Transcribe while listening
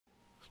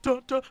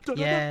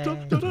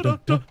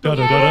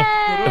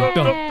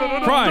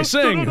Cry,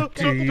 sing.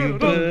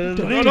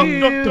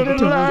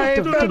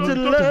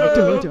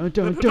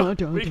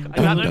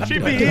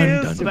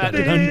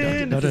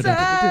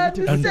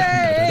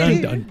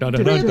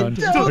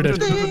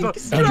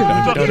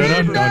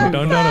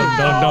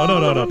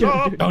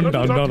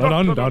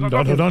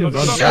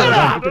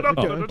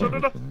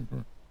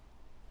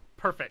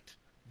 Perfect.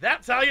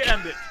 That's how you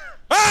end it.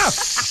 Ah!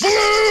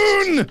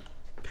 Balloon!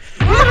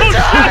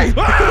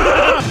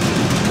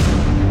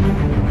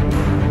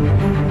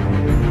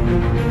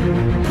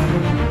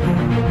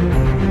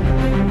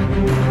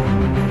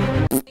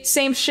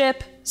 Same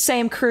ship,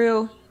 same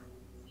crew.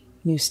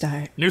 New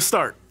start. New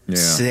start. Yeah.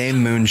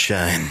 Same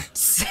moonshine.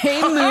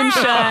 Same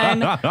moonshine.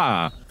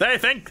 They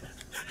think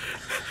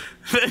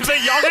the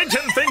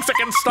Youngington thinks it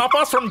can stop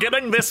us from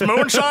getting this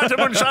moonshine to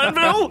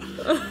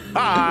Moonshineville?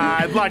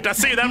 I'd like to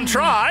see them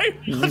try.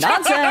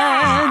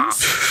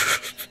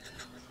 Nonsense.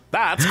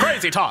 That's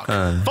crazy talk.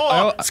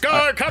 For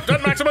Sky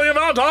Captain Maximilian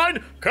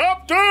Valentine,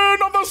 Captain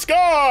of the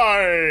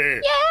Sky!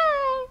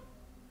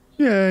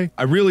 Yay.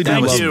 I really do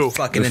love you.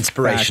 Fucking the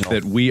inspirational.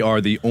 fact that we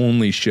are the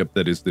only ship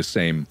that is the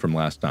same from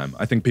last time.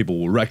 I think people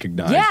will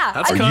recognize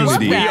That's our because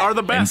unity we are the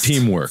and best.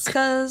 teamwork.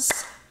 Because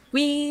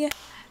we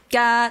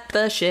got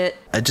the shit.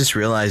 I just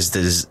realized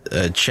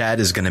that Chad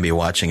is going to be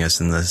watching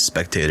us in the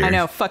spectator. I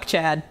know, fuck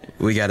Chad.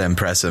 We got to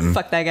impress him.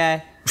 Fuck that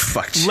guy.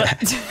 Fuck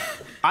Chad.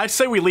 I'd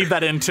say we leave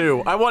that in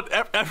too. I want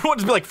everyone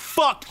to be like,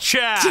 fuck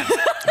Chad!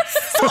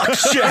 Fuck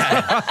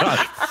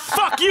Chad!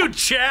 Fuck you,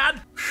 Chad!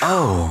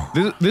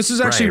 Oh. This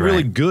is actually Right.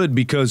 really good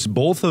because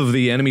both of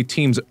the enemy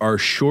teams are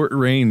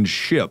short-range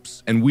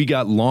ships, and we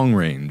got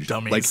long-range.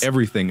 Dummies. Like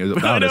everything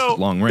about us is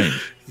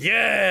long-range.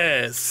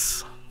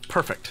 Yes!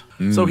 Perfect.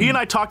 So he and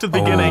I talked at the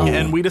beginning,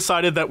 and we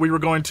decided that we were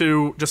going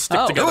to just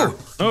stick together.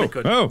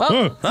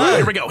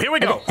 Here we go, here we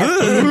go.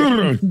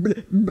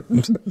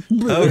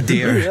 Oh,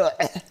 dear.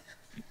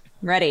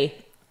 Ready.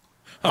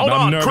 Hold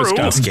on, crew.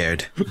 I'm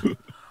scared.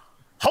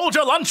 Hold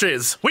your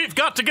lunches. We've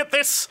got to get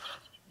this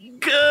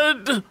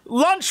good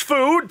lunch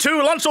food to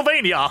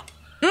Lunchylvania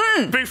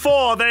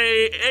before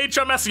the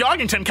HMS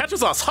Yoggington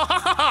catches us. Ha ha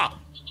ha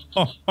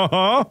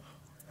ha.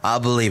 I'll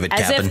believe it, As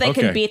Captain. if they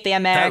Okay. can beat the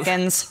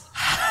Americans.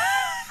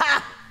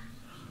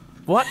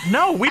 What?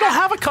 No, we don't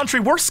have a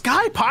country. We're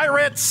sky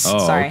pirates.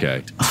 Oh, Sorry.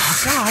 okay.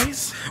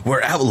 Guys.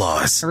 We're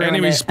outlaws. Ruined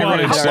Enemy it. spotted,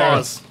 Ruined it. sir.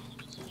 Outlaws.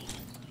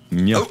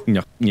 Nyuk,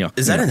 nyuk, nyuk,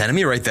 Is that nyuk. an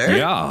enemy right there?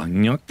 Yeah.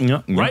 Nyuk,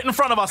 nyuk, nyuk. Right in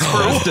front of us,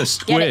 crew. It's a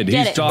squid. Get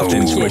He's it. soft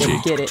and Get squishy.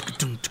 it. Get it.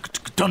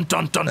 Dun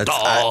dun dun That's,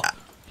 dun.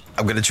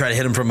 I'm going to try to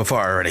hit him from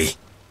afar already.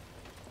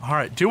 All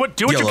right, do what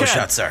you YOLO can.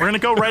 shot, sir. We're gonna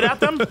go right at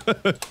them.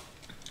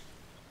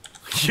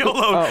 YOLO.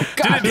 Oh,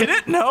 Did it hit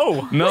it?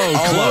 No. No,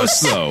 close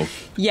though.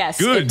 Yes,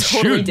 Good it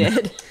totally shooting.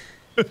 did.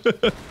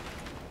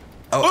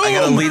 Oh, I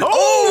got to lead.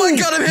 Oh, my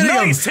God, I'm hitting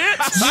Nice him. hit.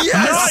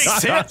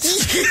 Yes.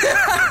 Nice hit.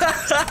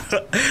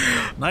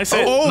 Nice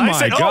hit. Oh, nice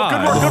my hit.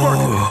 God. Oh, good work.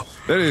 Good work.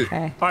 That is,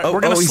 Okay. All right,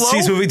 we're gonna slow.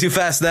 He's moving too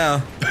fast now.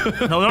 No, his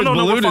we're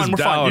balloon fine. is We're down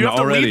fine. You have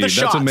to already. lead the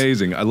shot. That's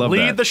amazing. I love that.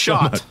 Lead the so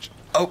shot. much.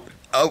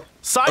 Oh.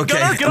 Side Okay,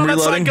 gunner, get I'm on that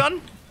reloading. side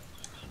gun.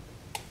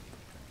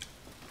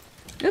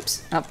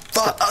 Oops.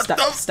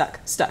 Oh, stuck.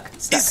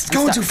 He's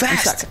going too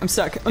fast. I'm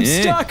stuck.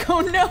 Yeah. Oh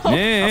no.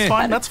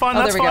 Yeah. That's fine.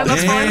 Oh, That's there we fine. go.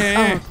 That's fine.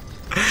 Yeah.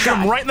 Get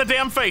him right in the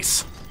damn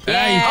face.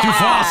 Hey, he's too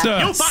fast.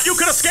 You thought you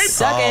could escape?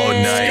 Suck Oh,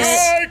 it. nice.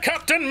 Hey,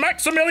 Captain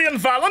Maximilian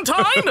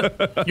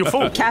Valentine! You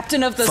fool.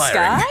 Captain of the Firing.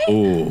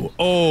 sky?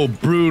 Oh,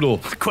 brutal.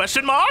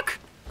 Question mark?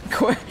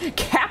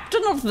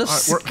 Captain of the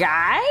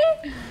sky?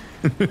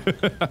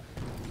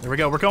 There we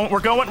go. We're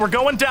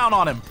going down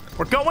on him.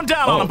 We're going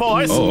down on him,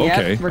 boys. Oh, Yep,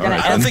 okay. we're gonna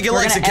All right. I don't think he we're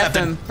likes gonna it, F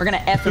Captain. him. We're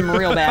gonna F him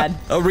real bad.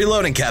 Oh,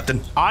 reloading,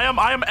 Captain. I am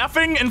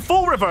effing in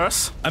full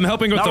reverse. I'm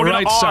helping with Now the we're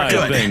gonna right side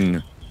Good.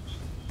 thing.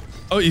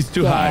 Oh, he's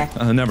too high.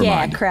 Never yeah,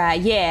 mind. Cry.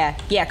 Yeah,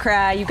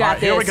 Cry. You got All right,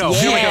 here we this. go, Yeah,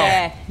 here we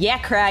go. yeah,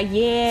 Cry.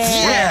 Yeah,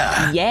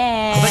 Yeah.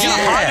 yeah. They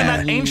gonna hide in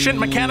that ancient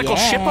mechanical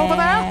ship over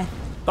there?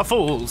 The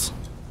fools.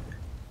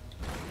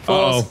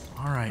 Uh-oh.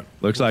 All right.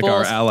 Looks like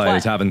our Fools. ally What?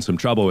 is having some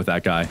trouble with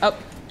that guy. Oh.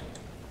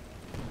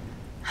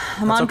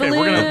 I'm on Okay, balloon.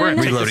 we're gonna take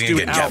this Reloading dude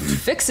again, out. Captain.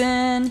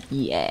 Fixin'.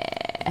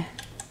 Yeah.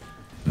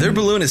 Their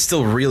balloon is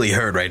still really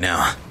hurt right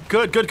now.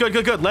 Good.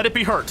 Let it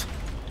be hurt.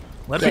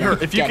 Let it be Get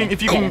hurt. it, If you get can, it,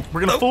 get it.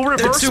 we're gonna full they're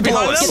reverse too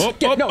below behind us. them.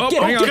 Get it, no, get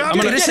it, hang on. get it, I'm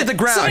They gonna just hit the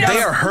ground.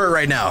 They are hurt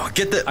right now.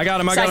 Get the. I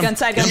got him.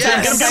 Side gun.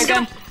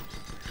 Yes.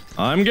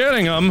 I'm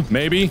getting him.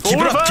 Maybe. Keep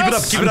it up, keep it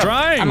up, keep I'm it up.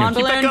 trying. I'm on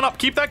Keep that balloon. gun up.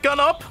 Keep that gun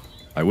up.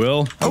 I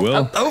will.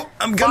 Oh,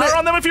 I'm gonna. Fire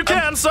on them if you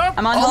can, sir.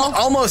 I'm on hold.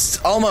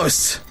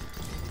 Almost.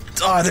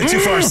 Oh, they're too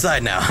far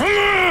aside now.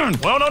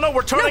 Well, no,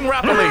 we're turning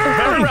rapidly,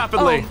 very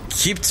rapidly.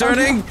 Keep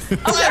turning.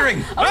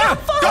 Firing. Ah,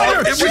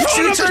 fire! If we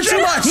shoot turn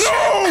too much.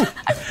 No!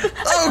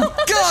 Oh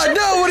God,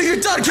 no! What have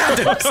you done,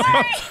 Captain?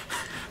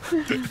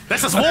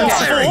 This is war,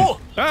 Firing. fool.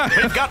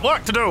 We've got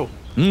work to do.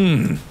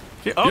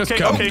 Yes, Okay,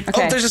 Captain. okay.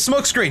 Okay. Oh, there's a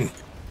smoke screen.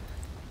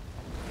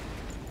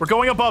 We're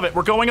going above it.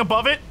 We're going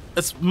above it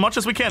as much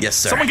as we can. Yes,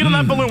 sir. Someone get in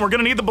that balloon. We're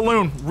gonna need the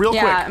balloon real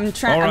Yeah, quick. I'm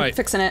trying. All I'm right.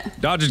 fixing it.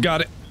 Dodge has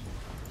got it.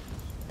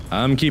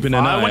 I'm keeping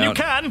an eye when out. you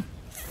can.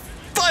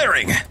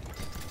 Firing!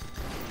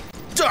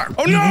 Darn!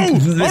 Oh no!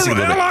 This Our is a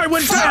little ally bit-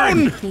 went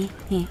down!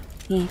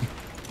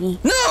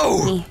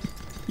 No!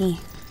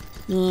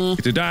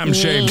 It's a damn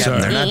shame,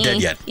 Captain, they're sir. not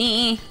dead yet.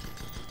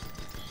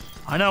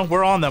 I know,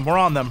 we're on them, we're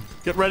on them.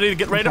 Get ready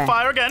to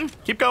fire again.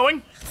 Keep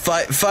going.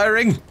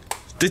 Firing!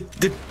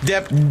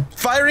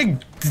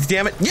 Firing!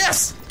 Damn it!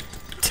 Yes!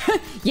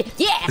 Yeah.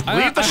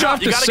 Leave the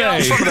shot, have you to gotta get out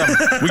in say, front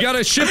of them. we got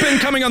a ship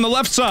incoming on the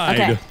left side.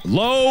 Okay.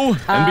 Lo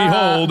and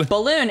behold.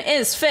 Balloon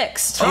is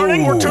fixed.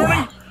 Turning, we're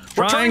turning.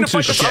 We're Trying turning to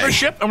fight this to other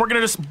shay. ship, and we're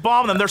gonna just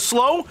bomb them. They're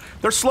slow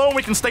and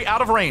we can stay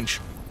out of range.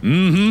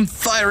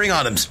 Firing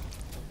on him.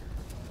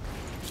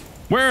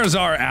 Where's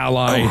our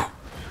ally?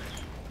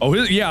 Oh,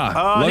 yeah. He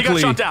got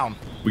Luckily, shot down.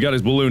 we got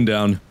his balloon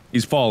down.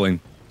 He's falling.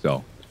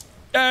 So,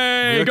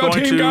 hey, We're go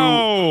going team, to-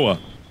 go!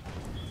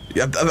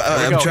 I'm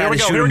go, trying to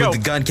shoot here him we with go. the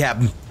gun,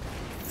 Captain.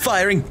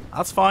 Firing.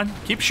 That's fine.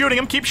 Keep shooting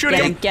him, keep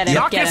shooting him. Get him,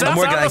 Knock get his him. ass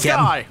More out guy, of the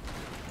Captain. sky.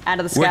 Out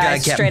of the We're sky, gonna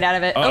cap- straight out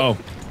of it. Uh-oh.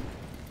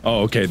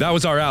 Oh, okay. That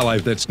was our ally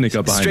that sneaked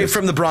up behind Straight us.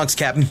 from the Bronx,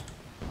 Captain.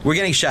 We're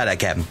getting shot at,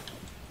 Captain.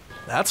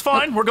 That's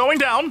fine. We're going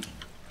down.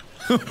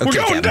 We're going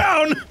Captain.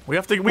 down! We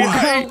have to.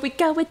 Oh, we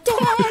go with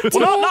that.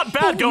 Well, not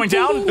bad going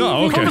down.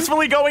 Oh, okay.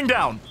 Purposefully going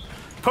down.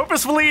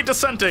 Purposefully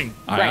descending.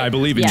 I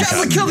believe in you, Yes.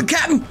 Captain, we Captain.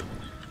 killed the Captain!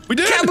 We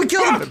did! Captain, we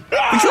killed him!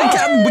 We killed the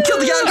Captain! We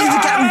killed the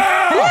Captain!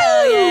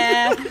 Hell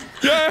yeah.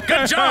 Yeah.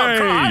 Good job,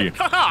 Cry.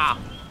 Haha.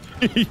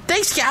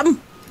 Thanks, Captain!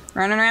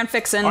 Running around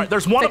fixing. All right,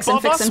 there's one Fixin',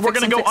 above us. fixin', We're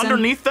gonna fixin', go fixin'.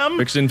 underneath them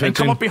Fixin', and come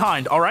fixin'. up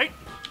behind. All right.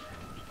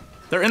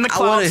 They're in the I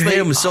want clouds. to hit They-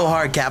 him so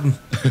hard, Captain.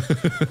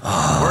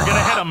 We're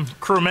gonna hit them,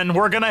 crewmen.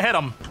 We're gonna hit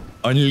them.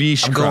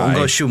 Unleash I'm cry.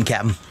 going to shoot him,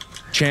 Captain.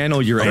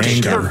 Channel your Okay,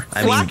 anger. Captain.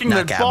 I mean, Flacking not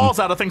the Captain. balls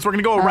out of things. We're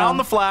gonna go around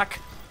the flak,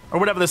 or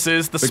whatever this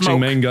is. The Fixing smoke.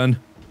 main gun.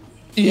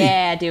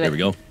 Yeah, do it. There we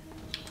go.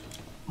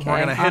 We're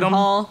gonna hit on them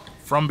hull.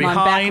 from I'm on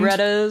back behind.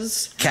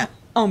 Reddos. Cap.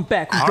 On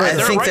back right, I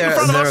they're Reddos. think right in they're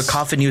front of a us.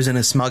 coffin using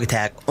a smug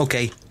attack.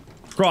 Okay.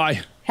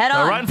 Cry. Head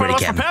They're on. right in front of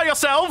us. Ready, Captain. Prepare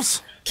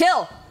yourselves.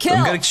 Kill.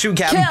 I'm gonna shoot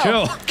Captain.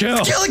 Kill. Kill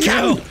the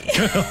Captain!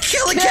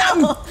 Kill the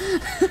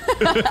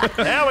Captain!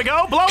 There we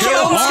go. Blow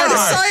Kill them the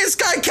up. science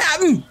guy,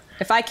 Captain!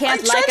 If I can't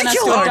I'm trying liken to us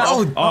kill to him! a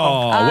dog.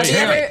 Oh, wait.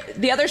 hang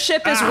on. The other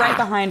ship is right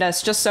behind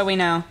us, just so we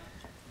know.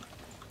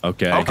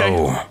 Okay. Okay.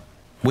 Oh.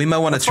 We might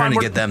want to turn fine, to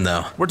we're- get them,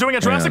 though. We're doing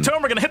a Jurassic Man.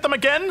 turn. We're gonna hit them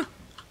again.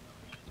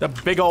 The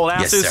big old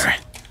Yes, asses. sir.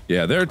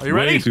 Yeah, they're you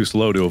way ready? too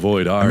slow to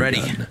avoid our I'm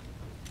ready. gun.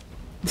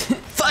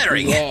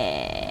 Firing!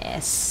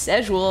 Yes,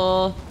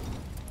 casual.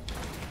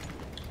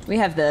 We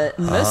have the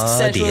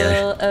most dear.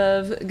 casual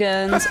of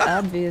guns,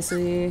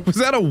 obviously. Was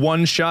that a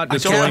one-shot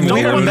Don't destroying know the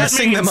we're what balloon? that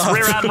messing means, them up.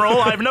 Rear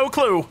Admiral. I have no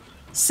clue.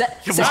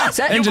 Set, You've set,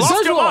 set. engines. lost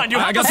your Visual. mind. You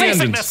I have got the the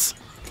engines. sickness.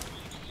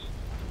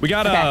 We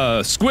got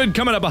a squid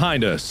coming up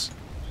behind us.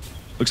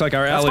 Looks like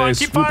our That's ally fine. is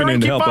Keep swooping firing.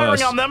 in to Keep help firing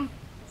us. on them.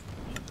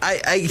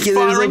 It's a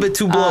little bit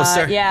too below,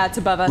 sir. Yeah, it's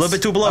above us. A little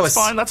bit too below That's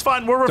us. fine. That's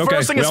fine. We're okay.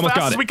 reversing We as almost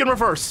fast got as it. we can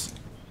reverse.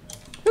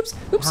 Oops,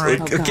 oops. All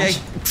right. Oh, Okay, gosh.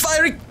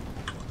 firing!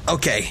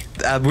 Okay,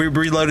 we're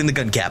reloading the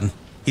gun, Captain.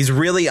 He's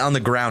really on the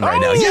ground right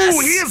now. Oh, Yes!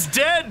 he is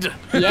dead.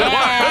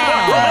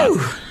 Yeah.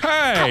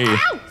 Hey!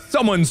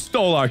 Someone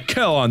stole our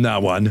kill on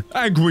that one.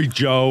 Angry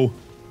Joe.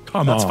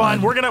 Come on. That's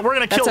fine. We're gonna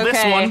That's kill okay.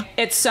 this one.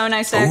 It's so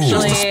nice to actually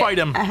Just to spite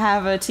him.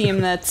 have a team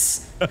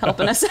that's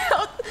helping us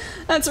out.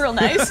 That's real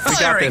nice. We got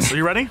Firing! this. Are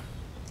you ready?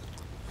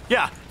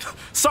 Yeah.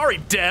 Sorry,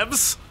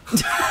 devs.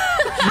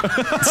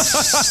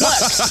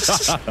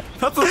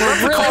 That's a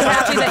Really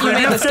happy that you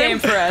made this game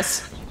for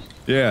us.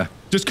 Yeah.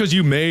 Just because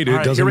you made it All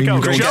right, doesn't here we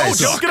mean go. you Joe, don't Joe's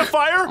suck. gonna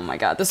fire. Oh my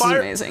god, this Fire.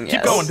 is amazing. Keep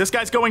Yes. going. This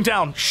guy's going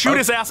down. Shoot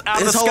his ass out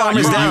of his the whole sky. arm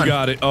is You down.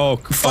 got it. Oh,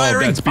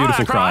 Firing. that's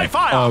beautiful, Fire, Cry.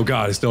 fire. Oh,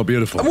 God, it's still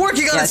beautiful. I'm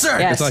working on it, Yes, sir!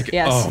 yes. It's like,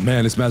 oh,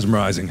 man, it's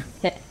mesmerizing.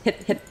 Hit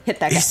that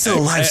guy. He's still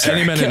alive, sir.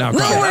 Any minute now, No,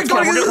 Cry. we're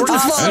going We're to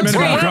the Any minute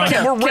now, Cry.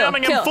 Kill, We're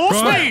ramming him kill. full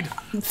Right.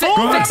 speed. Full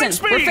ramming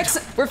Fixing. We're speed.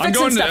 fixing. We're I'm fixing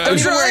going stuff. to- Don't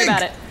even worry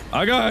trying.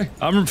 about it.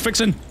 I'm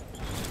fixing.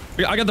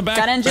 I got the back.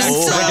 Got engines. back-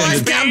 Oh, back my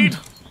engine. God. Speed.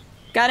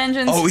 Got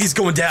engines. Oh, he's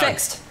going down.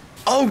 Fixed.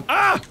 Oh!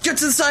 Get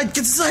to the side! Get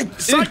to the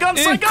side! Side gun,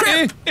 side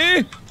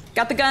gun.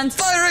 Got the guns.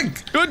 Firing!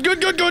 Good.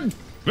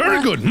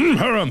 Very good.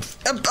 Harumph.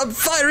 I'm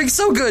firing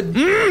so good!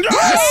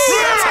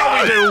 That's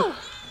how we do.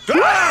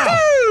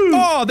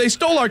 Oh, they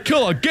stole our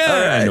kill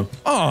again. All right.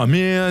 Oh,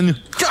 man.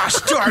 Gosh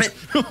darn it!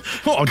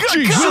 Oh,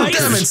 Shoot them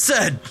Jesus.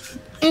 instead!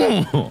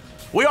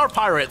 We are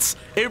pirates.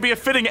 It would be a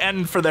fitting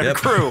end for their Yep.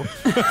 crew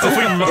if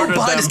we murdered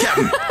Behind us,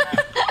 them. Captain!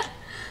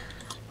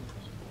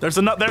 There's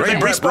another. They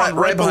Right respawn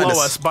right behind below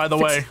us. us, by the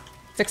way.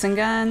 Fixing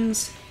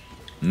guns.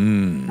 You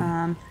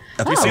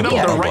see them?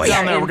 yeah, They're oh, right boy.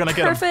 down there. In We're gonna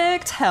get them.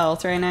 perfect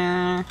health right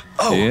now.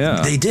 Oh,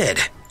 Yeah. they did.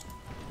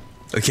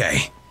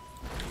 Okay.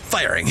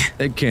 Firing.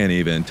 They can't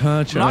even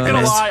touch I'm not gonna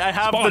us. lie, I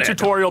have Spawn the it.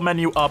 tutorial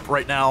menu up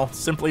right now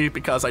simply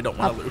because I don't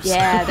want to lose.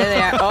 Yeah, there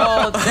they are.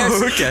 Oh,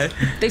 there's, Okay.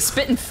 they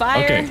spit and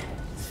fire. Okay.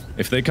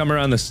 If they come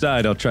around the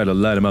side, I'll try to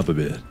light them up a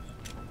bit.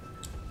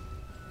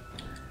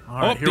 All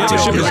right, here the we other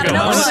go. ship we is got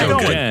coming another once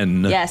one.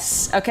 again.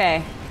 Yes.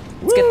 Okay.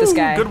 Let's get this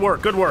guy. Good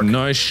work. Good work.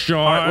 Nice shot.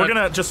 All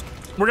right,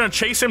 we're gonna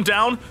chase him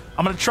down.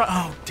 I'm gonna try.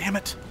 Oh, damn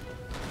it!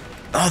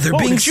 Oh, they're Whoa,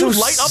 being did you so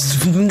light up-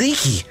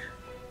 sneaky.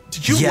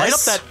 Did you light up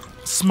that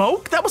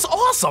smoke? That was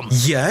awesome.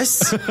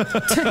 Yes.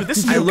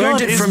 This I new learned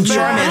gun it is from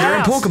Charmander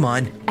and badass.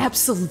 Pokemon.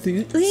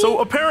 Absolutely. So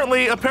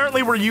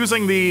apparently we're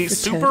using the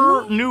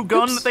super new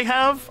gun that they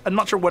have. I'm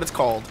not sure what it's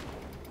called.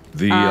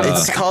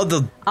 It's called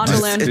the. On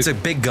balloon. It's a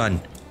big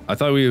gun. I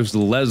thought we used the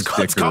les stick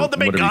It's called or the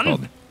big whatever you gun?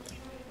 called it.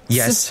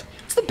 Yes.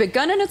 It's the big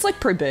gun, and it's like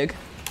pretty big.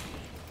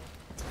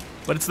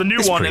 But it's the new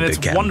It's one, pretty and big,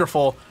 it's Captain.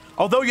 wonderful.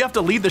 Although you have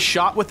to lead the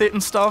shot with it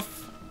and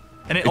stuff,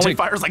 and it only take-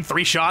 fires like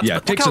 3 shots. Yeah,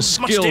 but it takes look a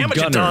how much skilled damage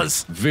it gunner.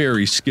 does.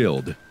 Very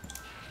skilled.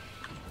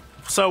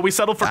 So we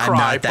settled for I'm Cry,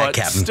 not that, but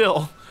Captain.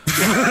 still,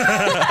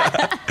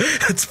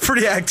 It's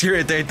pretty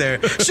accurate right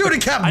there. Shoot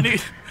it, Captain.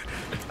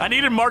 I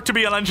needed Mark to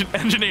be an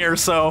engineer,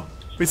 so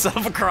we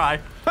settled for Cry.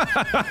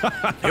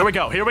 Here we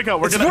go.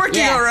 We're It's gonna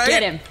working all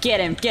right. Get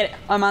him.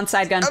 I'm on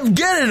side gun. I'm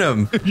getting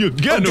him. You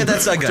get Get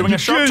that side gun. doing a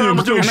short term.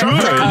 We're doing a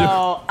short term.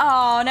 Oh,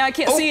 now I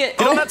can't see it.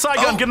 Get on that side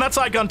gun. Get on that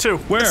side gun too.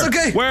 Where? It's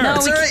okay. Where? No,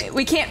 It's all right.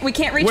 we can't reach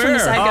from Where? the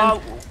side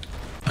gun.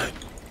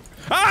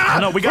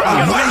 No, we got.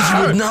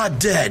 Why you not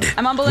dead?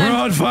 I'm on We're balloon.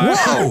 on fire.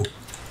 Whoa.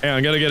 Hang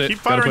on, gotta get it.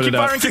 Keep Gotta firing. put Keep it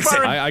up. firing. Keep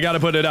firing. I gotta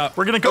put it up.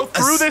 We're gonna go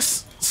through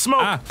this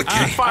smoke. Keep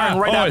firing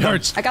right oh, at it them.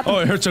 hurts. I got the- Oh,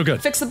 it hurts so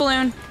good. Fix the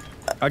balloon.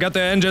 I got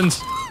the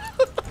engines.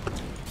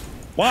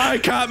 Why,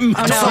 Captain?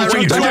 Oh, no. We're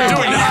doing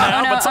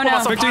that now, but some of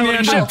us are Fixing the piloting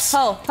engine. ships.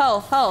 Hull.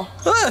 Hull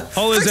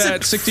is Fix it,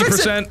 at fix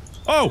 60%.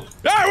 Oh,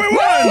 yeah, we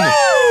won!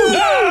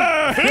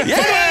 Yeah.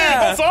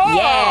 Yeah.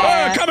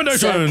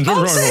 Commendations!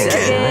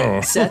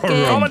 Suck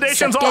it.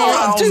 Commendations all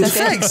Oh, around. dude,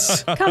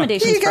 thanks.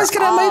 Commendations You guys for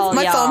can have all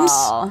my thumbs.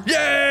 y'all.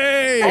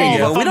 Yay! There you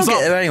go. We don't thumbs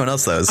get up. anyone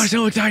else those. I'm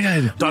so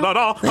excited. Da da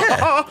da.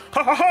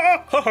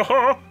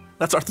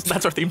 That's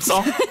our theme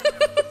song.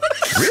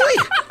 Really?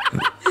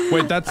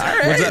 Wait, that's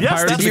was that Yes,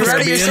 Pirates that's of You the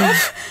ready Caribbean?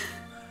 yourself?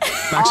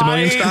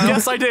 Maximilian style?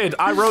 Yes, I did.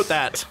 I wrote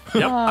that.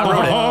 Yep, I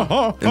wrote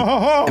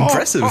it.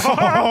 Impressive.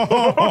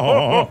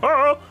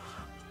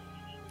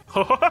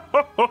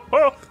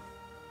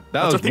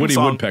 That Our was theme Woody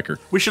song. Woodpecker.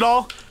 We should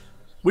all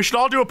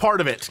do a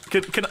part of it.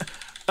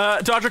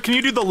 Dodger, can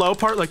you do the low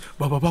part? Like,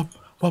 wah, wah, wah,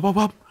 wah, wah,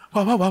 wah, wah,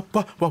 wah, wah,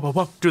 wah, wah, wah,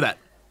 wah. Do that.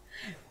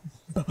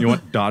 You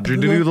want Dodger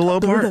to do the low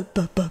part?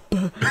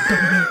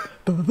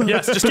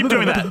 Yes, just keep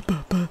doing that.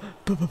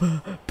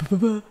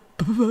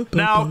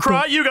 Now,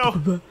 Cry, you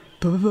go.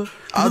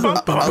 I'll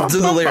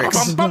do the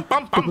lyrics. Bum,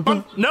 bum, bum,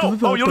 bum. No.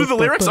 Oh, you'll do the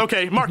lyrics?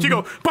 Okay, Mark, you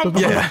go. Bum,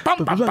 bum, Yeah.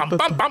 bum, bum, bum, bum,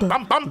 bum,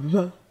 bum,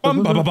 bum.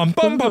 Bum ba ba bum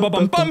bum ba ba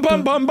bum bum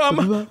bum bum bum bum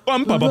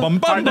ba ba bum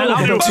bum. Alright, then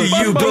I'll do- Do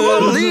you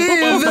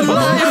believe in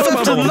life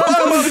after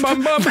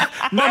love?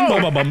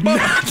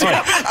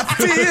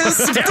 Feels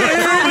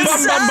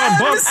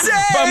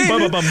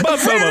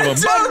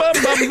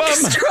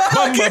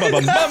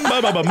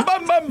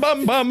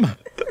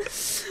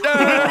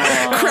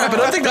Crap, I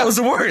don't think that was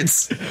the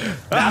words.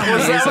 That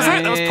was it.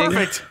 That was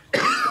perfect.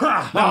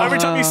 Now, every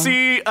time you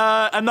see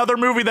another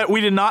movie that we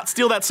did not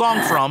steal that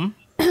song from,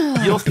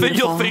 you'll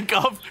think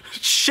of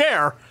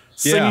Cher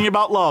singing Yeah.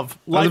 about love,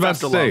 I was life about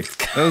after to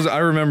say, love. I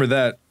remember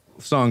that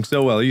song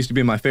so well. It used to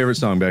be my favorite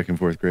song back in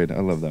 4th grade. I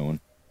love that one.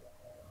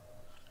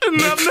 No,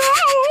 no.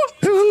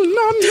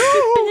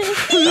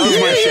 That was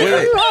my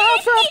shit.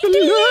 Do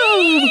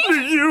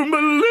you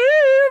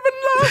believe in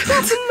love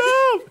after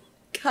love?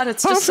 God,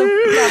 it's just so.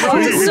 That Rob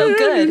is so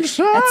good at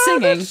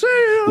singing.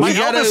 My We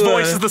gotta, Elvis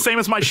voice is the same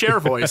as my Cher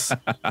voice.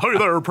 Hey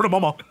there, pretty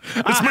mama.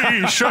 It's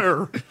me,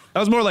 Cher. That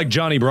was more like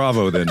Johnny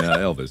Bravo than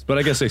Elvis, but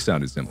I guess they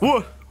sounded similar.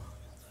 Whoa.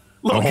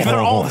 Look, they're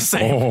all the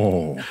same.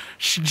 Oh,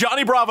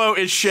 Johnny Bravo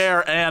is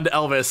Cher and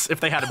Elvis if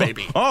they had a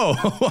baby.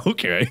 oh,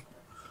 okay.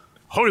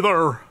 Hey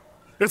there,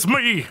 it's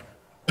me,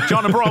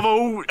 Johnny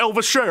Bravo,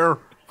 Elvis Cher.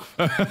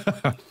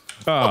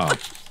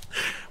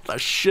 The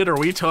shit are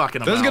we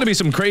talking about? There's gonna be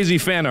some crazy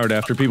fan art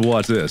after people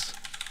watch this.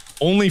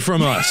 Only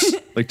from us.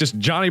 Like just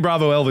Johnny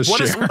Bravo, Elvis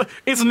What Cher.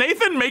 is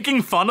Nathan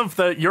making fun of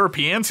the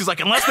Europeans? He's like,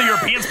 unless the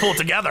Europeans pull it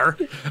together.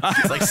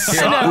 He's like,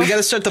 suck. We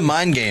gotta start the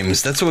mind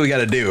games. That's what we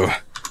gotta do.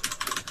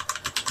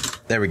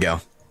 There we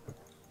go.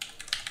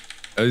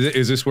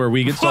 Is this where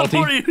we get salty?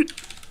 What are you?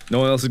 No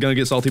one else is gonna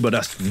get salty but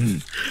us.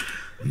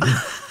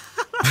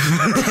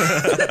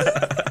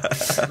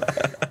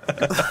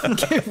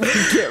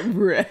 Get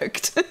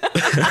wrecked.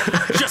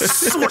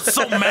 Just we're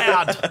so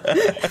mad.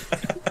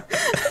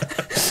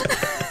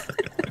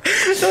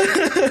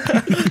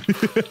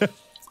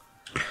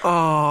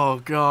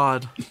 Oh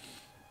God.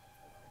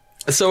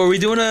 So are we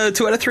doing a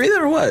 2 out of 3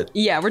 then or what?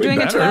 Yeah, we're doing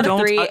a 2 better. out of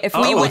 3. If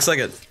we win, looks like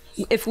it.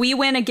 if we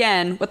win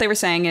again, what they were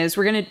saying is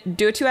we're gonna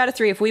do a 2 out of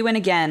 3. If we win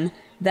again,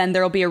 then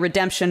there will be a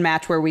redemption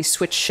match where we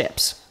switch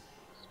ships.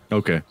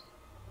 Okay.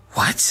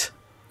 What?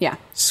 Yeah.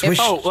 Swish.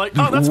 Oh, like,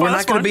 oh, that's We're fine, not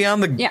that's gonna fine. be on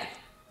the Yeah.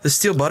 the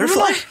steel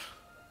butterfly.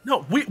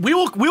 No,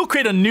 we'll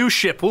create a new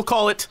ship. We'll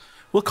call it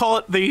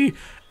the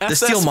SS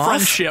Steel Moth?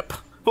 Friendship.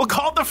 We'll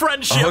call it the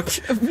Friendship.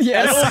 Okay.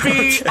 And it'll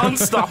be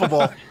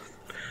unstoppable.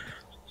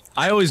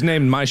 I always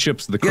named my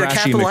ships the Yeah, Crashy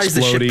capitalize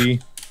the ship.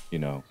 McSplody, you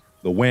know,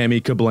 the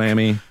Whammy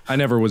Kablammy. I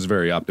never was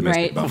very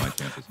optimistic Right. about my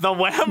chances. The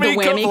whammy,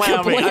 The whammy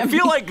kablammy. I kablammy.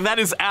 feel like that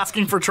is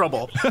asking for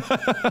trouble.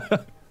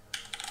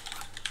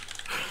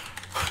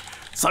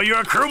 So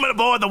you're a crewman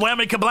aboard the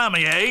Whammy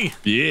Kablammy, eh?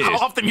 Yeah.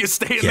 How often you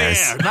stay in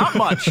Yes. the air? Not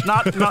much.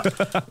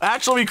 Not.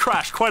 Actually, we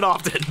crashed quite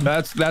often.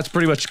 That's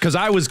pretty much because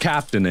I was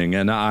captaining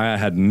and I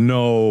had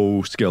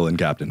no skill in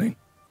captaining.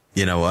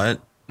 You know what?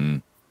 What?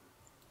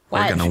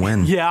 We're gonna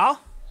win. Yeah.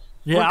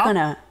 We're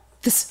gonna.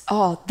 This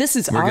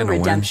is our gonna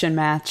redemption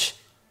match.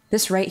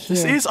 This right here.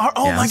 This is our.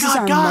 Oh Yeah. my This is God,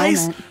 our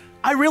guys! moment.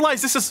 I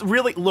realize this is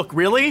really. Look,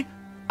 really.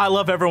 I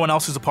love everyone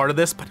else who's a part of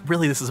this, but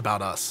really, this is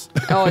about us.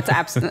 Oh, it's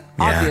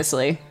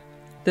obviously.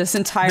 This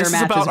entire This is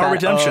match about our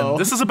redemption. Oh.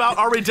 This is about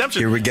our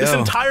redemption. Here we This go.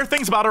 entire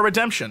thing's about our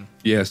redemption.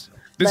 Yes.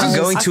 This I'm is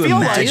going I to feel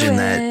like- imagine Do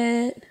that.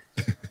 it.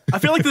 I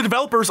feel like the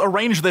developers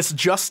arranged this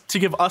just to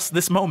give us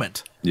this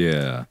moment.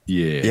 Yeah.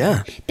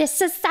 Yeah.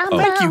 This is our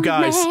Thank you,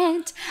 guys.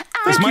 moment.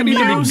 This might you,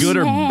 either Mouse. be good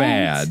or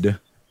bad,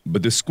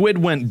 but the squid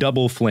went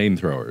double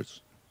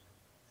flamethrowers.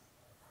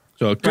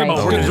 So it could, Right.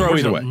 could We're throw gonna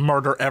either way.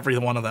 murder every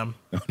one of them.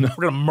 We're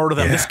gonna murder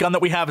them. Yeah. This gun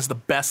that we have is the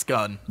best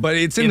gun. But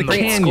it's in In the the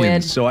canyon,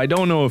 squid. so I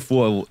don't know if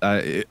we'll.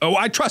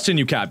 I trust in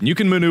you, Captain. You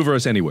can maneuver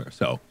us anywhere.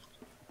 So,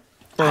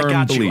 I firm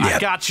got you. belief. I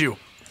got you.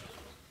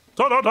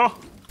 Da da da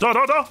da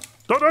da da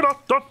da da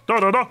da da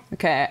da da.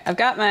 Okay, I've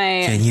got my.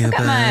 Can you I've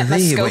got my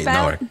believe- scope wait, no,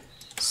 out. wait.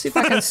 See if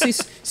I can see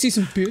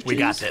some bitches. We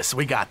got this.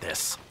 We got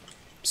this.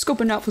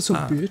 Scoping out for some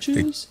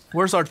bitches.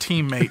 Where's our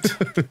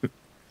teammate?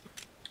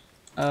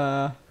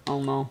 Oh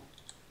no.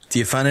 Do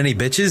you find any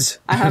bitches?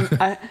 I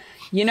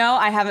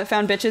haven't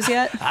found bitches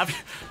yet.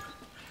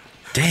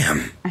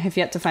 Damn. I have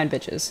yet to find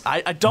bitches.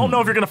 I don't know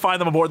if you're gonna find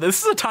them aboard.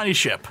 This is a tiny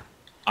ship.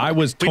 I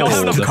was We told.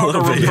 don't have enough that cargo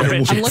room for there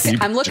bitches.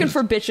 would I'm be looking bitches.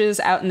 for bitches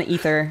out in the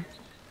ether.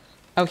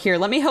 Oh, here,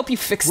 let me help you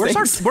fix Where's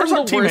our things. Where's I'm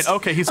our the teammate? worst-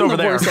 Okay, he's I'm over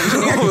the there. worst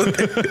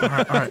engineer.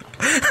 All right.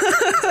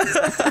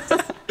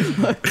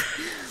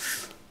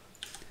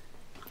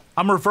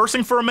 I'm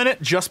reversing for a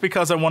minute just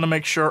because I want to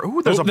make sure.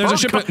 Ooh, there's Oh, a bird. there's a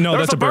ship. No,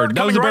 there's that's a bird.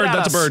 That was coming a bird. right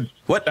at That's a us. bird.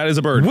 What? That is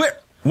a bird. Where?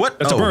 What?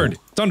 That's a bird.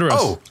 It's under us.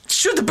 Oh,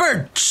 shoot the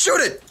bird!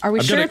 Shoot it! Are we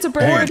I'm sure gonna- it's a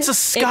bird? Or it's a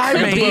sky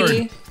It could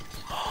maid. be.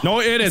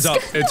 No, it is a.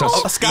 It's a No.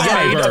 A sky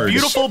sky maid, a bird.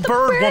 beautiful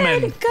bird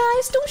woman.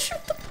 Guys, don't shoot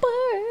the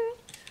bird.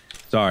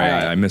 Sorry, All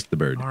right. I missed the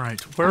bird. All right,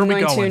 where are I'm we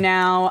going to going?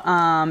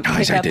 now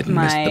Guys, pick I up didn't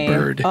my. miss the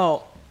bird.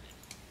 Oh,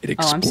 It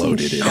I'm seeing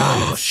exploded in a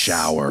shots.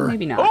 shower.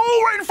 maybe not.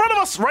 Oh, right in front of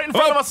us! Right in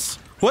front Oh. of us!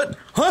 What?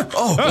 Huh?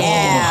 Oh.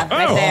 Yeah,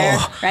 right there,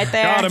 right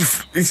there. Got him.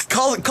 He's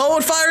call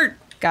on fire!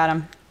 Got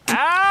him.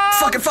 Ah!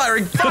 Fucking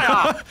firing!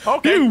 Fire!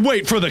 Okay. You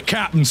wait for the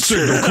captain's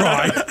signal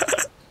cry.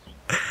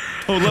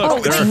 Oh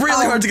look, It's there-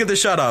 really hard to get the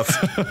shot off.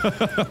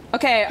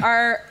 Okay,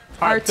 our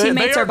They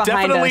teammates are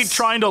behind definitely us.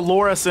 trying to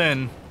lure us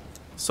in.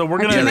 So we're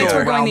Our gonna teammates go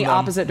are going around the them.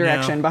 opposite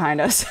direction Yeah.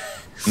 behind us,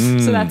 so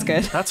that's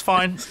good. That's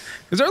fine.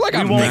 is there like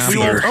a We won't- map we or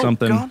won't- oh,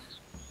 something? God.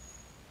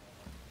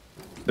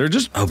 They're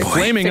just Oh, boy.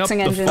 flaming up Fixing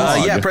the engines.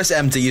 fog. Yeah, press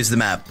M to use the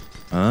map.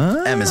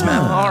 M is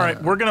map. All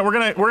right, we're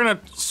gonna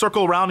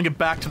circle around and get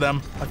back to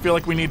them. I feel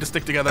like we need to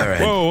stick together. All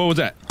right. Whoa, what was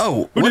that?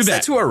 Oh, Who what's did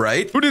that to our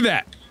right? Who did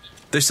that?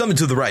 There's something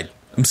to the right.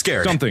 I'm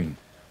scared. Something.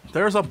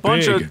 There's a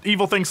bunch Big. of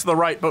evil things to the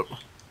right, but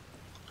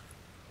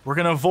we're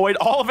gonna avoid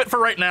all of it for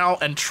right now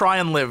and try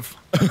and live.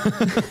 Captain,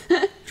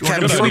 Good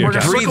can idea, we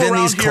Captain. breathe Circle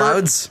in these around here.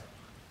 clouds?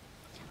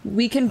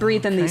 We can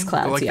breathe in these Okay,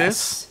 clouds. like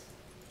Yes.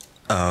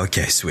 Oh,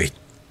 okay, sweet.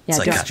 Yeah, It's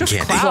like don't- cotton just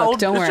candy. Cloud. Look,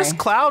 don't it's worry. just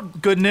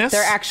cloud goodness.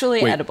 They're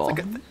actually Wait. edible.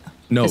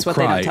 No, Is what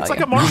they cry. don't tell It's you.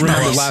 like a You remember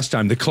marshmallow. last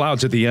time? The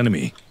clouds are the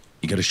enemy.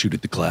 You gotta shoot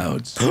at the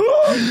clouds.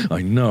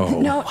 I know.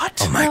 No, What?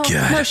 Oh my no,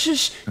 god. No,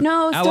 shush,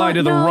 no. Ally don't,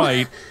 to the no.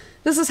 right.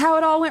 This is how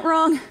it all went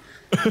wrong.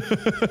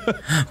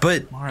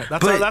 But, right,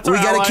 that's but our- that's we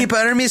our gotta ally. keep our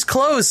enemies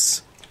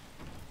close.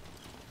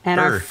 And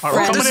our Brr. All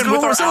right, we're friends coming in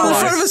with our There's in front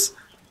of allies. us.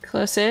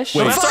 close-ish.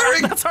 Wait. That's our,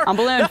 Firing! that's our, On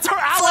balloon. that's our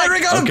ally.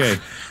 Firing on him.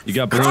 Okay, you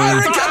got balloon.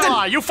 Firing! That's our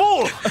ally, you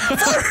fool!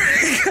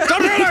 Stop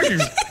running!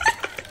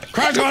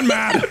 Cry's gone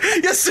mad.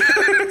 Yes, sir.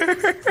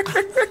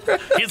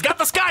 He's got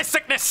the sky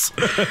sickness.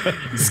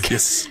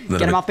 Yes.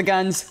 Get him off the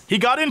guns. He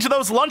got into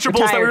those Lunchables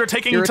that we were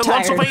taking You're to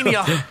retired.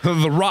 Pennsylvania.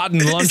 The rotten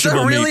Is lunchable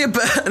that really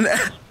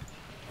meat.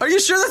 Are you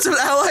sure that's an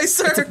ally,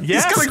 sir?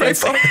 Yes, He's got a great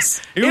it's-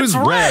 photos. It was It's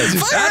red. red.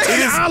 That's It an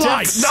is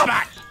ally. It's Stop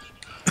not.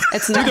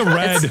 It's not the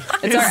red. It's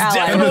It's our ally.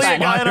 definitely a Fine.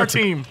 guy on our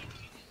team.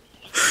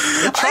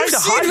 They're trying I've to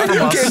seen hide from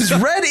video us.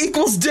 games. Red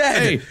equals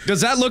dead. Hey,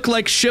 does that look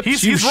like ships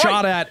He's you right.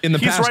 shot at in the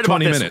He's past right about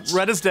 20 this. minutes?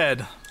 Red is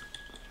dead.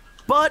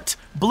 But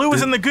blue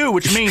is in the goo,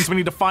 which means we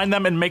need to find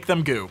them and make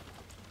them goo.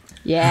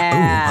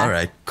 Yeah. Ooh, all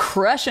right.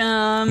 Crush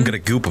them. I'm gonna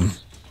goop them.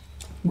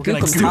 Goop gonna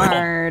them goop 'em.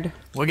 hard.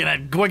 We're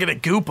gonna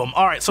goop them.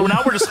 All right, so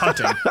now we're just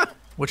hunting,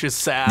 which is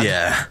sad.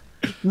 Yeah.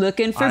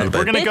 Looking for All right,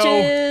 we're gonna go-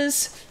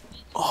 bitches.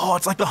 Oh,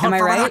 it's like the hunt Am I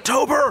for Red right?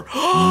 October.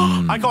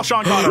 I call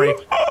Sean Connery.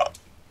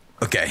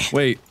 Okay.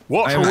 Wait,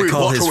 What I are haven't- we,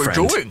 call what his are we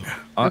friend. doing?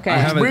 Okay. I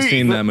haven't We,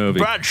 seen that movie.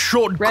 Brad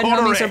Sean Red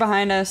Connery. homies are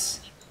behind us.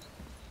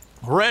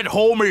 Red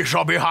homies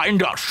are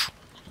behind us.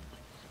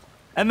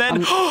 And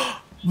then,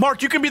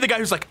 Mark, you can be the guy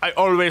who's like, I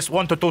always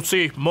wanted to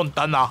see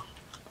Montana.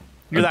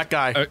 You're that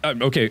guy.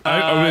 Okay,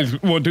 I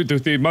always wanted to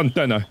see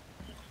Montana.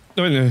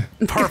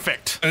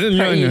 Perfect. You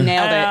nailed it.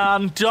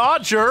 And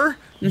Dodger,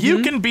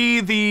 you can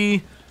be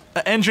the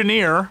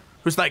engineer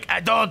who's like, I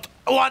don't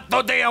want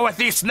to deal with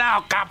this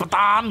now,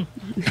 Capitan.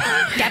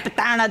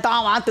 Capitan, I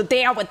don't want to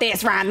deal with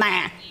this right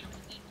now.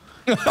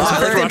 I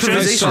like the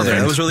improvisation there.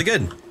 That was really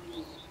good.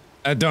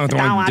 I don't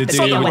want to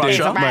deal with this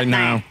right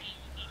now.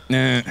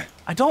 Nah.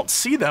 I don't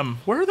see them.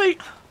 Where are they?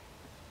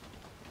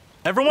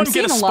 Everyone I'm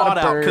get a seeing a lot spot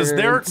of out because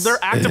they're birds.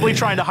 actively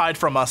trying to hide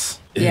from us.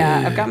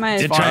 Yeah, I've got my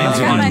trying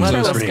to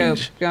telescope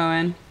range.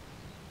 going.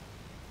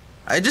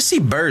 I just see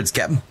birds,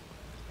 Captain.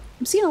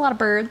 I'm seeing a lot of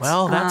birds.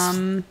 Well,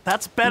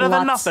 that's better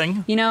than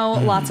nothing. You know,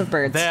 lots of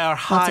birds. They're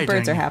Lots of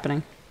birds hiding. are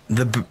happening.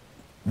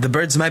 The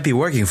birds might be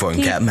working for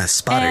him, Captain, as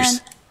spotters.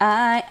 And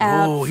I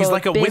out Oh, he's for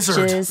like a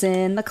wizard. bitches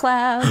in the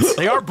clouds.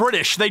 They are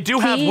British. They do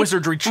have Keep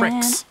wizardry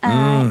tricks.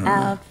 an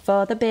eye out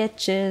for the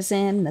bitches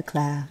in the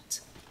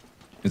clouds.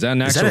 Is that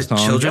an Is actual that a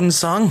song? children's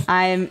song?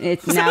 Now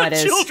it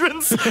is.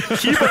 Children's.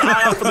 Keep an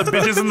eye out for the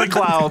bitches in the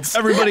clouds.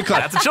 Everybody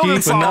clap. That's a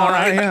children's Keep song, an all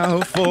eye right.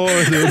 out for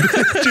the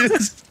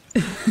bitches.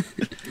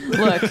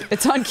 Look,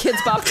 it's on Kids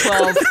Bop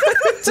 12.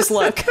 Just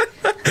look.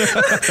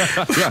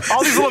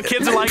 All these little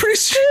kids are like, keep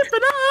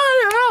an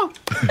eye out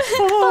for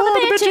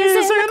the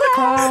bitches in the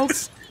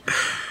clouds.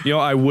 Yo,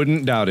 I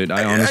wouldn't doubt it.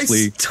 I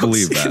honestly still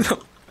believe see that. them.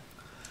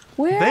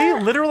 Where? They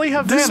literally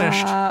have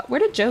vanished. Where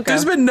did Joe go?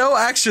 There's been no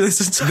action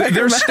this entire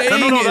They're map. staying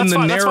no, in that's the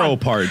fine, that's narrow fine.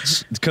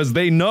 parts because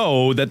they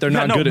know that they're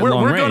not no, good at we're-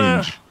 long we're range.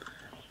 gonna-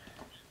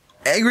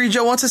 Angry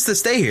Joe wants us to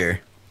stay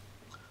here.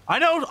 I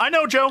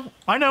know, Joe.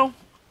 I know.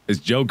 Is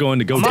Joe going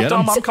to go I'm not get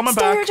dumb. him? I'm coming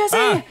Stay here, back.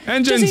 Jesse.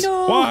 Engines! Jesse,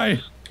 no.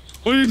 Why?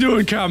 What are you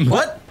doing, Captain?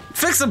 What?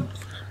 Fix them.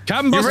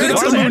 Captain You busted ran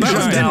up into the the engine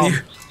birds, engine. down. didn't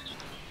you?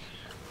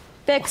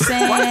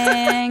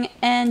 Fixing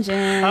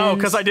engines. Oh,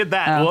 because I did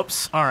that. Oh.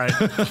 Whoops. All right.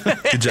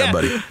 Good job,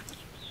 buddy.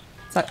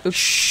 So, oops.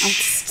 Oh,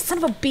 son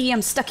of a bee,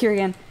 I'm stuck here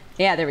again.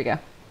 Yeah, there we go.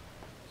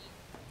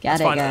 Got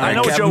it, Fine. guys. I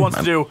know what Joe Captain, wants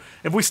to do.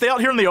 If we stay out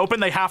here in the open,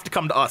 they have to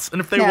come to us. And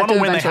if they They have want to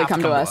to win, they eventually have to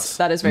come to us.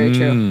 That is very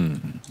true.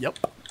 Yep.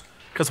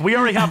 Because we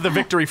already have the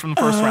victory from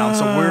the first round,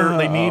 so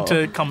they need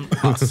to come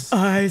to us.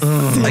 I got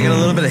a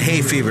little bit of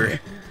hay fever.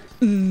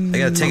 I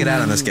gotta take it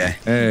out on this guy.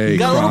 Hey,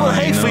 Got a little bit of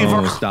Cry, hay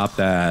no, fever. Stop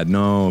that.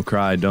 No,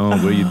 Cry,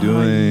 don't. What are you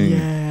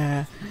doing?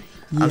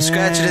 I'm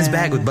scratching his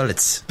back with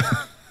bullets.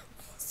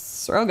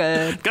 So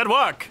good. Good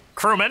work,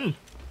 crewman.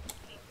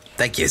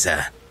 Thank you,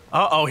 sir.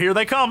 Uh-oh, here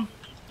they come.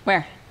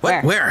 Where?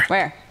 What? Where?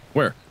 Where?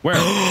 Where?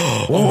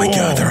 Oh my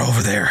god, they're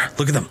over there.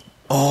 Look at them.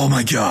 Oh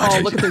my god. Oh,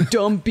 look at their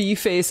dumb bee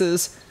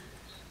faces.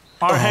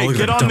 All right, Oh, hey, look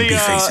get at on them the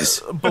dumpy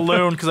faces.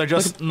 balloon, because I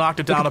just knocked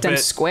it down Look a at them bit.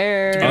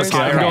 squares. Okay,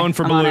 I'm going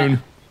for I'm on it.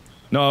 balloon.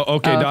 No,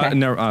 okay, Oh, okay.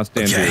 never. I'll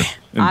stand Okay. here.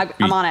 and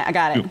I'm on it. I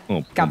got it.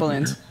 Oh, Got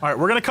balloons. All right,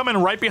 we're going to come in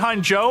right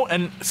behind Joe,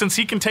 and since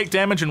he can take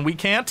damage and we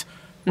can't,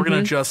 we're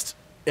going to just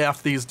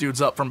F these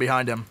dudes up from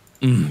behind him.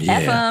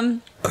 F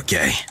them.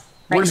 Okay.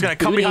 We're just going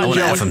to come behind I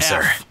Joe wanna and F him,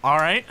 sir. All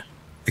right?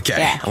 Okay.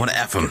 Yeah. I want to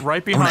F him.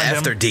 Right I want behind to F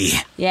him. their D.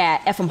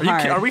 Yeah, F them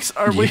hard.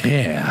 Are we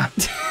Yeah.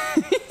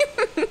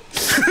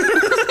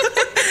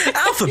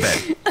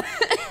 Alphabet.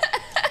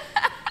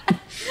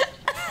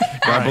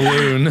 Got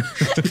balloon.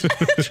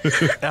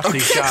 F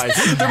these guys?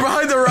 They're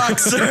behind the rock,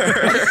 sir.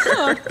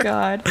 Oh,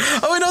 God.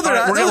 Oh, no, they're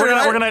All right, not. No, they're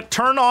not. we're gonna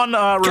turn on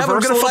Captain, we're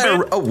reverse a gonna little fire.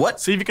 bit. Oh,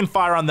 what? See if you can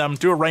fire on them.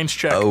 Do a range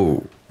check.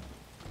 Oh.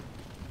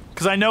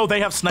 Because I know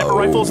they have sniper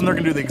rifles, and they're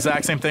gonna do the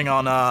exact same thing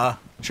on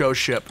Joe's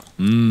ship.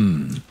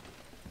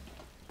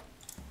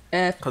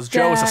 Because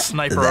Joe is a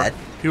sniper That-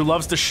 who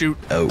loves to shoot.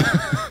 Oh.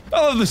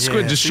 I love the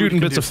squid Yeah, just see what shooting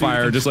you can bits do, of see what you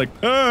fire, can- just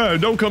like,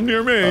 don't come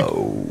near me.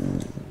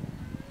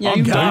 Yeah, I'm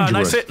you done.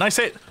 Nice Dangerous. hit, nice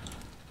hit.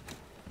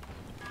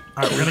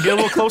 All right, we're gonna get a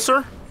little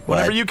closer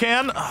whenever What? you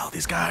can. Oh,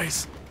 these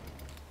guys.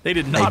 They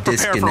did not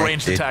prepare for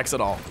ranged disconnected. attacks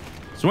at all.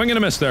 Swing and a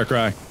miss there,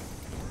 Cry.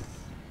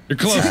 You're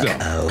close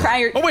though.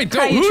 Cry, Oh wait,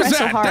 Cry, no, you who's try so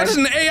that? hard. That is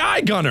an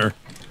AI gunner.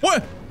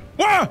 What?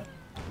 What?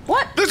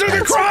 What? This isn't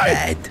That's Cry.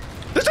 bad.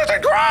 This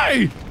isn't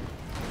Cry.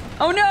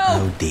 Oh, no.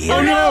 Oh, dear.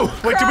 Oh no.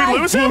 Wait, did Cry. we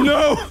lose Oh him?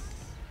 no.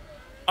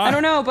 I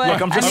don't know, but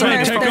Look, I'm just I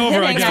mean, saying, they're, take they're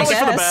over, I hitting, guess. It's probably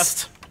for the guess.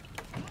 best.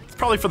 It's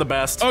probably for the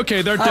best.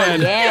 Okay, they're Oh,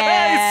 dead.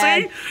 yeah.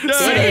 Hey,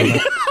 see?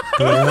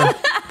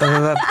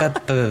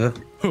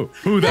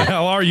 Who the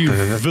hell are you,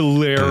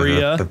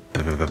 Valeria?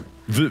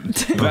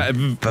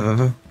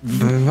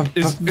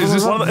 Is this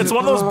It's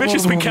one of those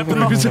bitches we kept in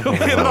the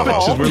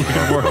hall. we're looking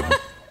for?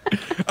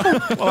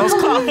 One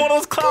of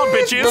those cloud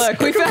bitches. Look,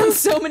 we found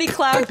so many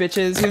cloud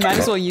bitches. We might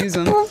as well use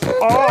them. Oh,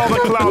 the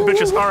cloud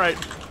bitches. All right.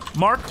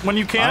 Mark, when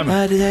you can,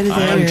 I'm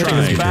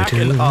trying. back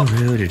and up.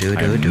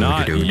 I'm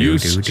not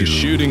used to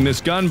shooting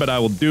this gun, but I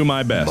will do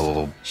my best.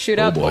 Shoot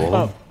up.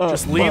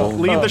 Just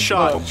lead the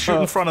shot. Shoot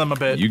in front of them a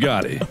bit. You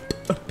got it.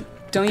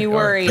 Don't you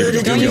worry.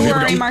 Don't you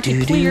worry,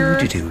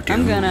 Markiplier.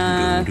 I'm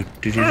gonna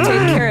take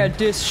care of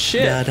this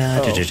shit.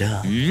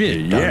 Yeah.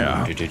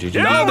 Yeah,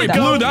 No, they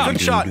blew it up.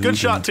 Good shot. Good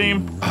shot,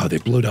 team. Oh, they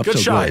blew it up Good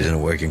so shot. Why good. isn't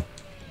it working?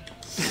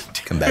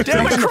 Come back.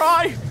 Damn it, please.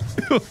 Cry.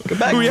 Come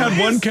back. We had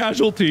one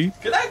casualty.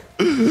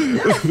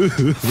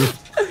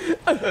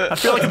 I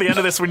feel like at the end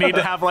of this, we need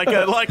to have like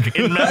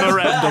in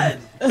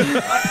memorandum.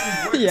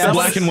 Yeah.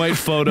 Black and white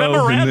photo.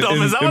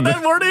 Memorandum. Is that what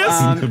that word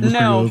is?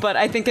 No, but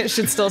I think it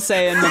should still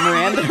say in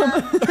memorandum.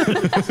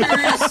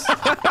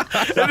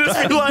 It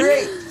just be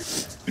like,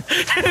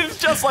 It's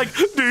just like,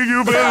 do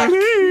you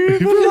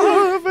believe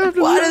love?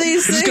 Why do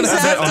these things gonna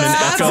have that on an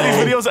That's how these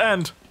echo. videos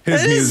end. His I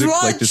just music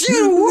want like this.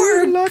 you to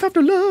work. Love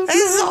after love.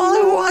 That's all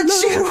I want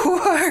you to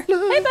work.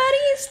 Hey,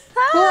 buddies.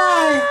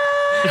 Hi.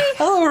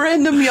 Hello,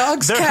 random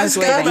yogs. They're Cats,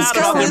 so waiting. bad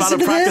about the amount of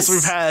practice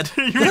we've had.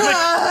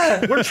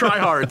 We're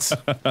tryhards.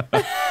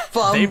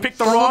 They picked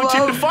the wrong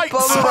team to fight.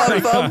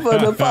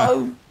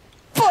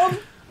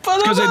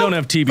 Because they don't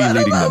have TB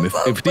leading them. If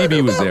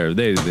TB was there,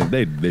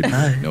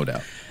 they'd no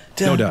doubt.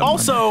 No doubt.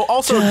 Also,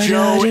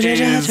 Joe is the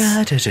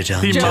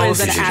Joe is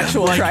most. an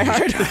actual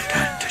tryhard.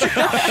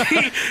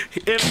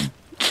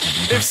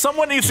 If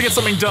someone needs to get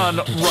something done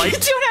right, You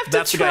don't have to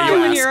that's the guy try you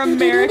when ask. you're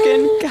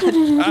American.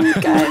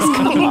 God, guys,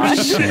 come on.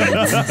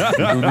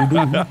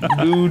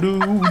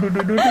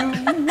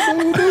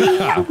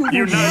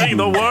 Uniting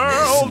the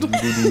world.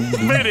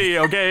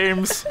 Video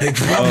games.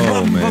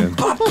 Oh man.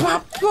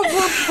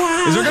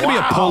 Is there gonna be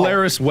a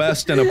Polaris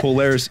West and a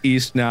Polaris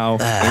East now?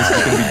 It's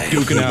gonna be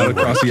duking out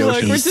across the Look, we're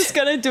oceans. just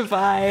gonna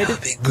divide.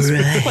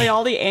 Play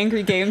all the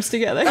angry games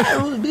together.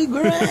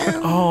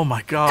 Oh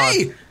my god.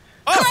 Hey!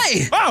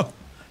 Hey! Oh!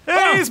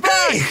 Hey, he's back.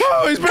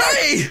 Oh, he's back!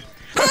 Hey!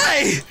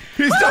 Hey!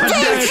 He's not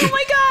dead! Oh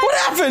my god! What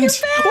happened?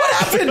 What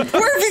happened?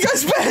 Where have you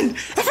guys been?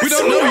 We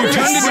don't know. You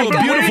turned into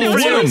a beautiful It's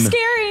really woman.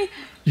 scary.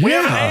 We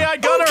have an Yeah. AI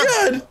gunner.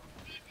 Oh, good.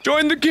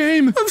 Join the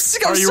game. I'm Are you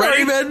sorry,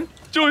 ready? man.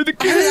 Join the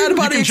I had an game.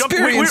 out-of-body You can jump-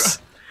 experience.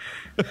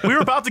 We were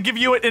about to give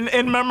you it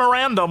in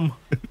memorandum.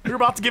 We were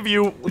about to give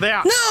you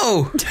that.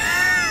 No!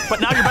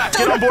 But now you're back.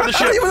 Get on board the I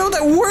don't ship. even know what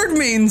that word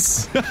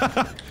means.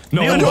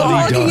 Nobody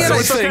logging in, does. I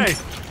It's think. okay.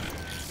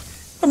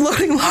 I'm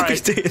loading login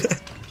right. data.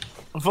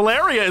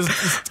 Valeria is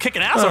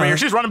kicking ass over here.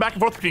 She's running back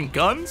and forth between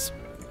guns.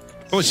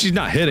 Well, she's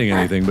not hitting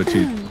anything, but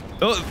she.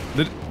 Oh,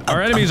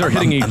 our enemies are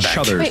hitting I'm each back.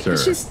 other, Wait,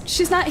 sir.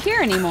 she's not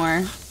here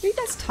anymore. What are you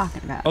guys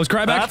talking about? Oh, is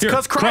Cry back? That's Here.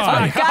 because Cry's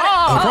Cry. back. Got it.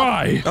 Oh.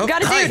 Cry.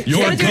 Got a hi. dude. You're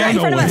Got a dude right in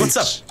front of us. What's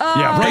up?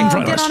 Yeah, right in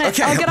front of Get us. on it.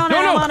 Okay. I'll get on it.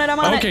 No, no. I'm on it. I'm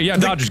on Okay, it. yeah,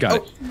 Dodger's got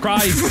it.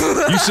 Cry. You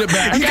sit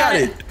back. You got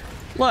it.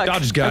 Look.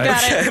 Dodger's got I it.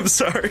 got Okay, it. I'm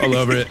sorry. All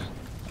over it.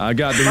 I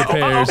got the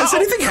repairs. Has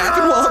anything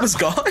happened while I was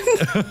gone?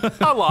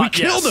 A lot. We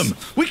killed him.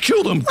 We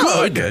killed him.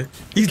 Oh, Good.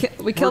 okay.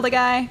 We killed a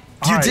guy.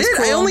 You right, did?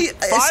 cool. I only see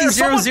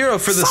 0-0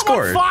 for the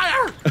score.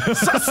 Fire!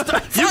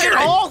 You can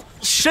all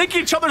shake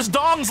each other's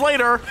dongs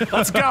later.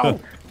 Let's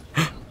go.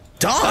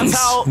 Dongs?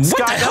 how What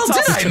Sky- the hell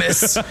that's did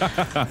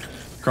how- I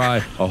miss? Cry a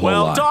whole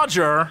Well, lot.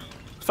 Dodger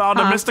found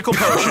a mystical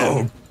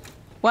potion.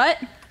 What?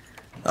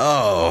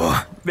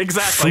 Oh,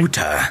 Exactly.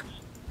 Futa.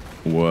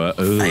 What?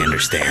 I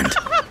understand.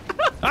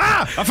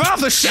 I fell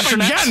off the ship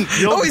again.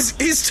 Oh,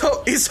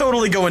 he's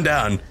totally going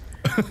down.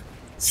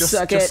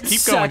 Suck just it. keep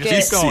Suck going, it.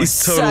 just keep going.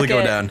 He's totally Suck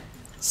going it. down.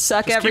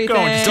 Suck keep everything.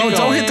 going, just keep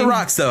Don't hit the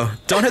rocks though.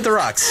 Don't hit the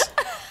rocks.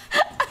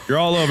 You're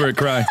all over it,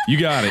 Cry. You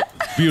got it.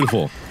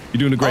 Beautiful. You're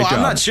doing a great job.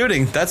 I'm not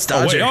shooting. That's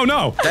Oh, Dodger. wait. Oh,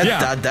 no.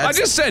 Yeah. I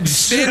just said,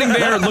 standing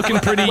there looking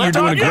pretty, you're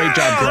doing a great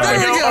job, There Cry.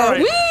 we go. All right.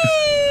 Woo!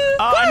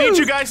 I need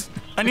you guys.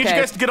 I need you Okay.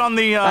 guys to get on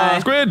the.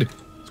 Squid.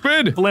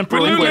 Squid. Blimp,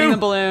 Balloon. really Putting the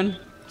balloon.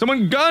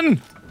 Someone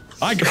gun.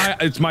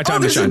 It's my Oh,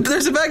 time to shine.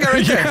 there's a bad guy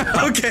right there.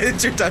 Okay,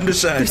 it's your time to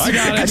shine. I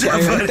got it. Yeah,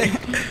 buddy.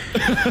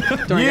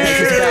 Don't worry, guys,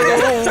 it's a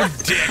bad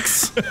guy.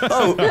 Dicks.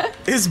 Oh,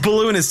 his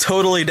balloon is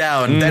totally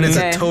down. That is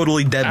Okay. a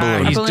totally dead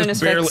balloon. He's balloon just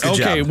is barely. fixed.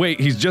 Good Okay, job. wait.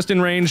 He's just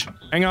in range.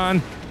 Hang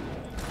on.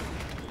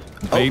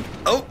 Wait.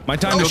 Oh, My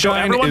time to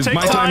shine everyone is take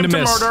my time to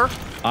miss. murder. Your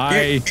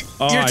I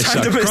time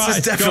suck. to miss Cry.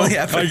 is definitely Go.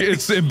 happening.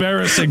 It's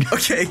embarrassing.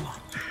 Okay.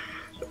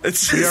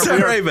 It's We all are-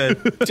 right, man.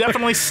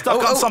 Definitely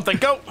stuck on something.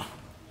 Go.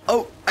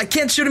 Oh, I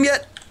can't shoot him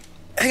yet.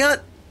 Hang on.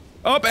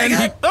 Up and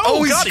he.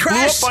 Oh, he's God, he blew up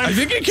crashed. by- I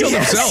think he killed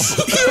himself.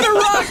 He hit a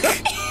rock.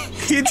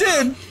 He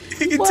did.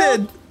 He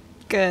did.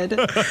 Good.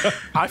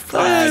 I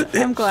flipped.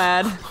 I'm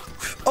glad.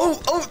 Oh,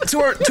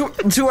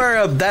 to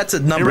our. That's a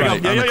number Here we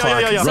on go. the Yeah,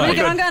 clock. yeah. Somebody Right.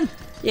 get on gun.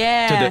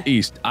 Yeah. To the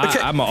east. Okay,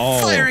 I'm all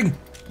firing.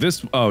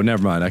 This. Oh,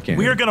 never mind. I can't.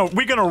 We're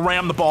gonna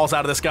ram the balls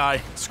out of this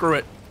guy. Screw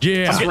it.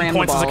 Yeah. I'm getting ram the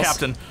points as a balls.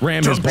 captain.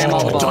 Ram his Ram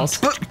all the balls.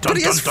 balls. But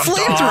he has Dun, dun,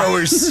 dun, dun.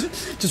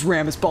 flamethrowers. Just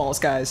ram his balls,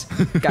 guys.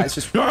 Guys,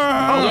 just.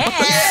 Ah!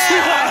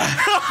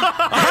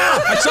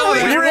 I saw We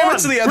that. ran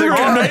into the other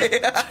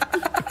guy.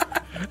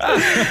 All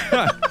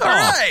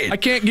I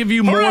right. can't give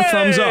you more Hooray!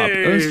 thumbs up.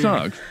 That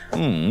sucks.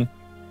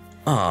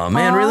 Oh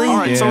man, really? All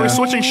right, so Yeah. we're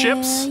switching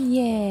ships.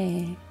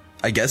 Yeah.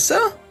 I guess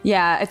so.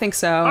 Yeah, I think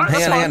so. right. Hang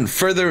That's on, hang fine.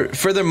 on.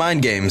 Further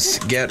mind games.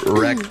 Get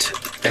wrecked.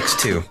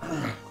 X2.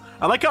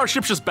 I like how our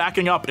ship's just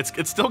backing up.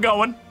 It's still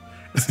going.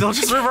 It's still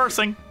just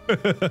reversing.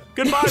 Goodbye,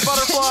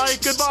 butterfly.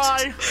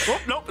 Goodbye. Oh,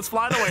 nope, it's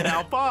flying away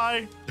now.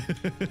 Bye.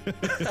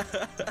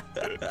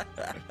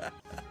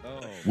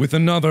 With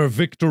another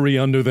victory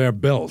under their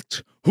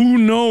belt, who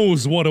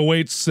knows what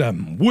awaits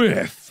them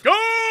with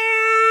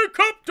Sky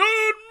Captain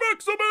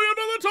Maximilian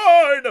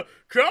Valentine,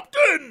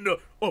 Captain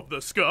of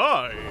the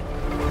Sky.